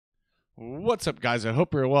What's up, guys? I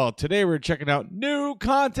hope you're well. Today we're checking out new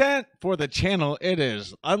content for the channel. It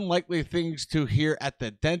is Unlikely Things to Hear at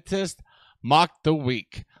the Dentist Mock the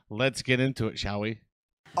Week. Let's get into it, shall we?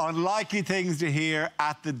 Unlikely things to hear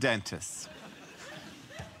at the dentist.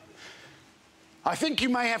 I think you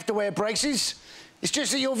may have to wear braces. It's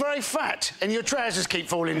just that you're very fat and your trousers keep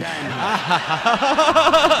falling down.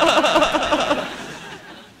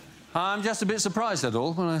 I'm just a bit surprised, at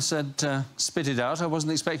all. When I said spit it out, I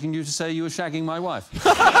wasn't expecting you to say you were shagging my wife.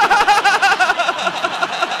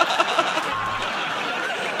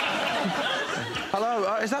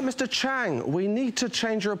 Hello, is that Mr. Chang? We need to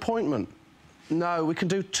change your appointment. No, we can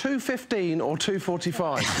do 2:15 or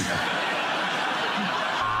 2:45.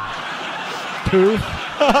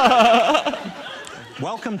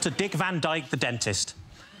 Welcome to Dick Van Dyke, the dentist.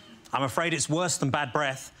 I'm afraid it's worse than bad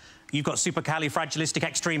breath. You've got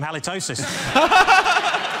supercalifragilisticextreme-halitosis.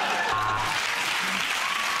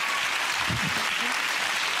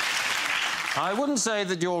 I wouldn't say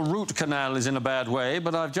that your root canal is in a bad way,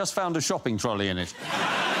 but I've just found a shopping trolley in it.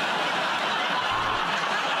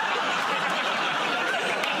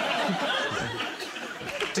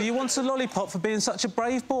 Do you want a lollipop for being such a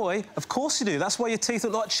brave boy? Of course you do. That's why your teeth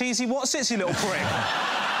look like cheesy Wotsits, you little prick.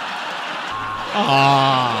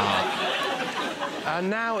 And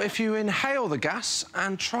now, if you inhale the gas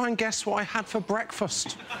and try and guess what I had for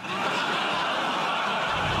breakfast.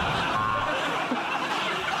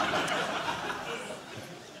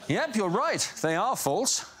 Yep, you're right. They are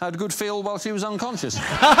false. Had a good feel while she was unconscious.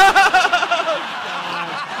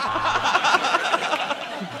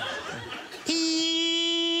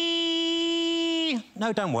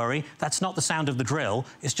 No, don't worry. That's not the sound of the drill.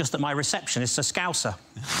 It's just that my receptionist's a scouser.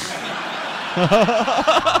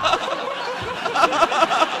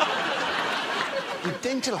 The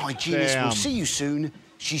dental hygienist will see you soon.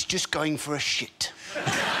 She's just going for a shit.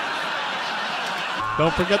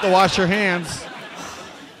 Don't forget to wash your hands.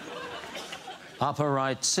 Upper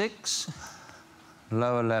right 6,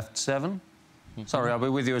 lower left 7. Sorry, I'll be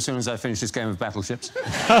with you as soon as I finish this game of battleships.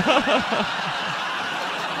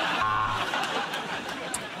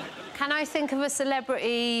 Can I think of a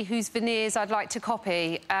celebrity whose veneers I'd like to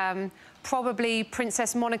copy? Probably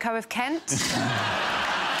Princess Monaco of Kent.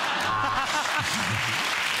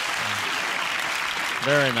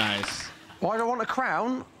 Very nice. Why do I want a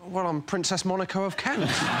crown? Well, I'm Princess Monaco of Kent.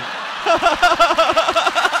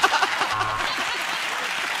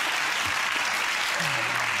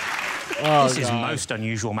 This is most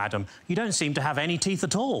unusual, madam. You don't seem to have any teeth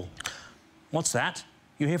at all. What's that?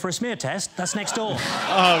 You here for a smear test? That's next door.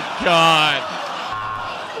 Oh, God.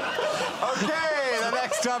 Okay, the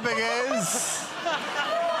next topic is...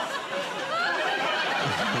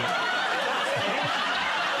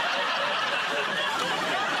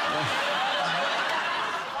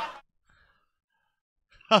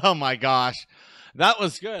 Oh, my gosh. That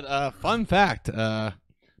was good. Fun fact,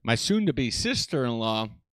 my soon-to-be sister-in-law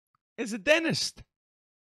is a dentist.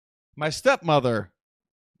 My stepmother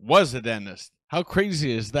was a dentist. How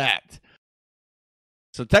crazy is that?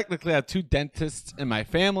 So technically I have 2 dentists in my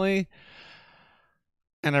family,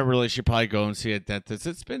 and I really should probably go and see a dentist.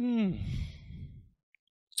 It's been,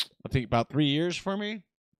 I think, about 3 years for me.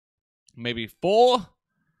 Maybe 4.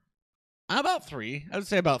 About 3. I would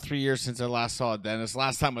say about 3 years since I last saw a dentist.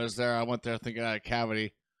 Last time I was there, I went there thinking I had a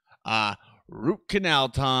cavity. Root canal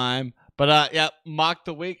time. But, yeah, Mock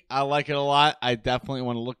the Week. I like it a lot. I definitely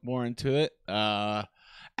want to look more into it. I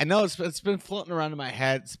know it's been floating around in my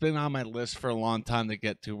head. It's been on my list for a long time to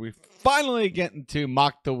get to. We're finally getting to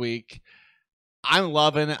Mock the Week. I'm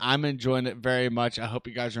loving it. I'm enjoying it very much. I hope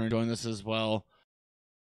you guys are enjoying this as well.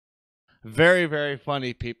 Very, very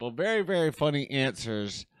funny people. Very, very funny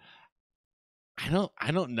answers. I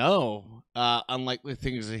don't know. Unlikely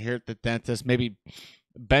things to hear at the dentist. Maybe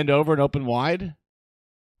bend over and open wide.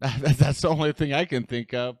 That's the only thing I can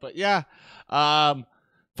think of. But yeah, fun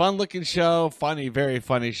looking show. Funny, very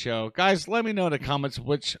funny show. Guys, let me know in the comments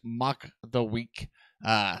which Mock the Week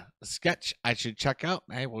sketch I should check out.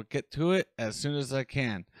 I will get to it as soon as I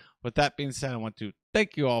can. With that being said, I want to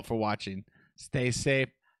thank you all for watching. Stay safe.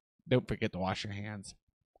 Don't forget to wash your hands.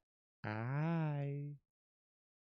 Bye.